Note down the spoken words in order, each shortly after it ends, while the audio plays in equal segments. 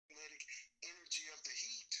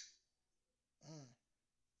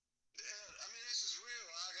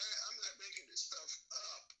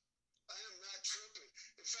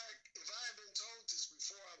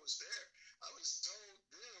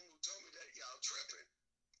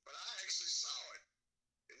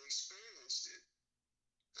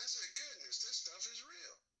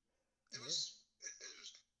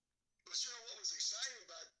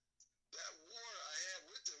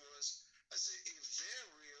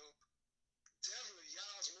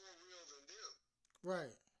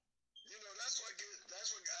Right.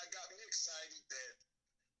 That's what got me excited, that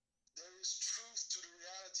there is truth to the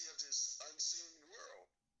reality of this unseen world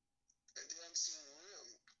and the unseen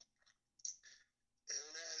realm.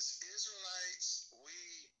 And as Israelites, we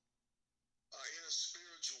are in a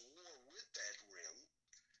spiritual war with that realm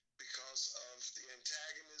because of the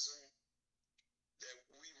antagonism that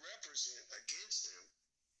we represent against them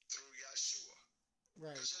through Yeshua.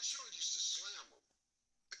 Right. Because Yeshua used to slam them.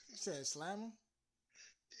 You said slam him?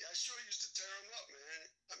 Yeshua used to tear them up, man.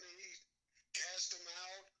 I mean, he cast them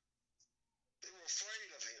out. They were afraid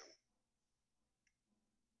of him.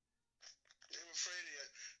 They were afraid of him.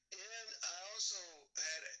 And I also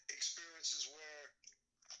had experiences where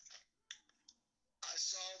I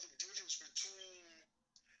saw the difference between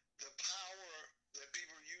the power that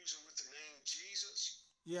people are using with the name Jesus.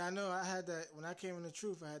 Yeah, I know. I had that when I came in the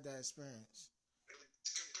truth. I had that experience.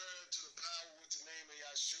 Compared to the power with the name of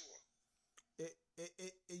Yeshua.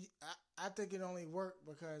 I think it only worked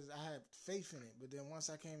because I had faith in it. But then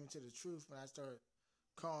once I came into the truth, when I started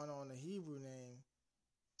calling on the Hebrew name.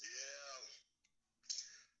 Yeah.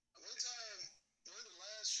 One of the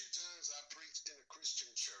last few times I preached in a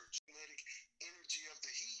Christian church, magnetic energy of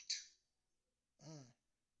the heat. Mm.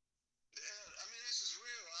 Yeah, I mean, this is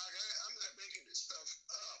real. I'm not making this stuff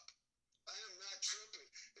up. I am not tripping.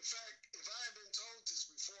 In fact, if I had been told this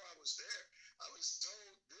before I was there, I was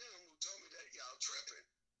told them who told me that y'all tripping.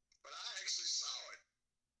 But I actually saw it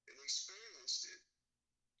and experienced it.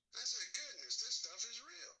 I said, goodness, this stuff is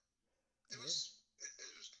real. It was,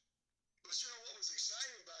 but you know what was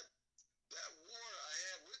exciting about that war I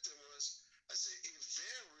had with them was, I said, if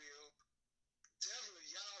they're real,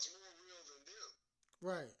 definitely y'all's more real than them.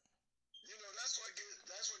 Right. You know, that's what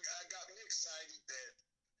got me excited, that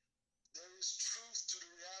there is truth to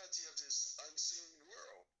the reality of this unseen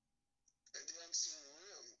world and the unseen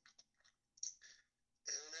realm.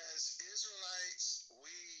 And as Israelites,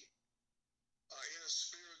 we are in a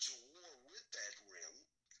spiritual war with that realm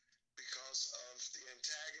because of the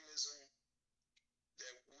antagonism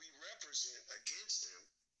that we represent against them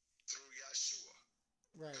through Yeshua.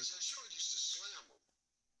 Right. Because Yeshua used to slam them.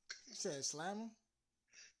 You said slam him?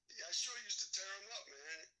 Yeshua used to tear them up,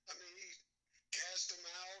 man. I mean, he cast them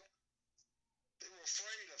out. They were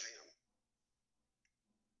afraid of him.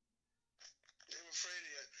 They were afraid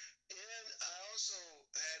of him. And I also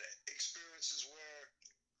had experiences where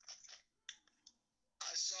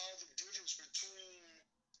I saw the difference between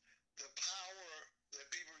the power that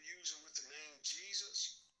people are using with the name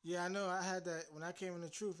Jesus. Yeah, I know. I had that when I came in the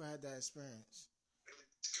truth. I had that experience.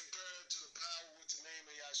 Compared to the power with the name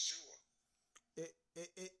of Yeshua.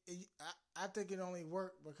 I think it only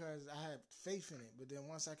worked because I had faith in it. But then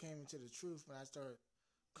once I came into the truth, when I started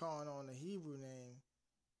calling on the Hebrew name,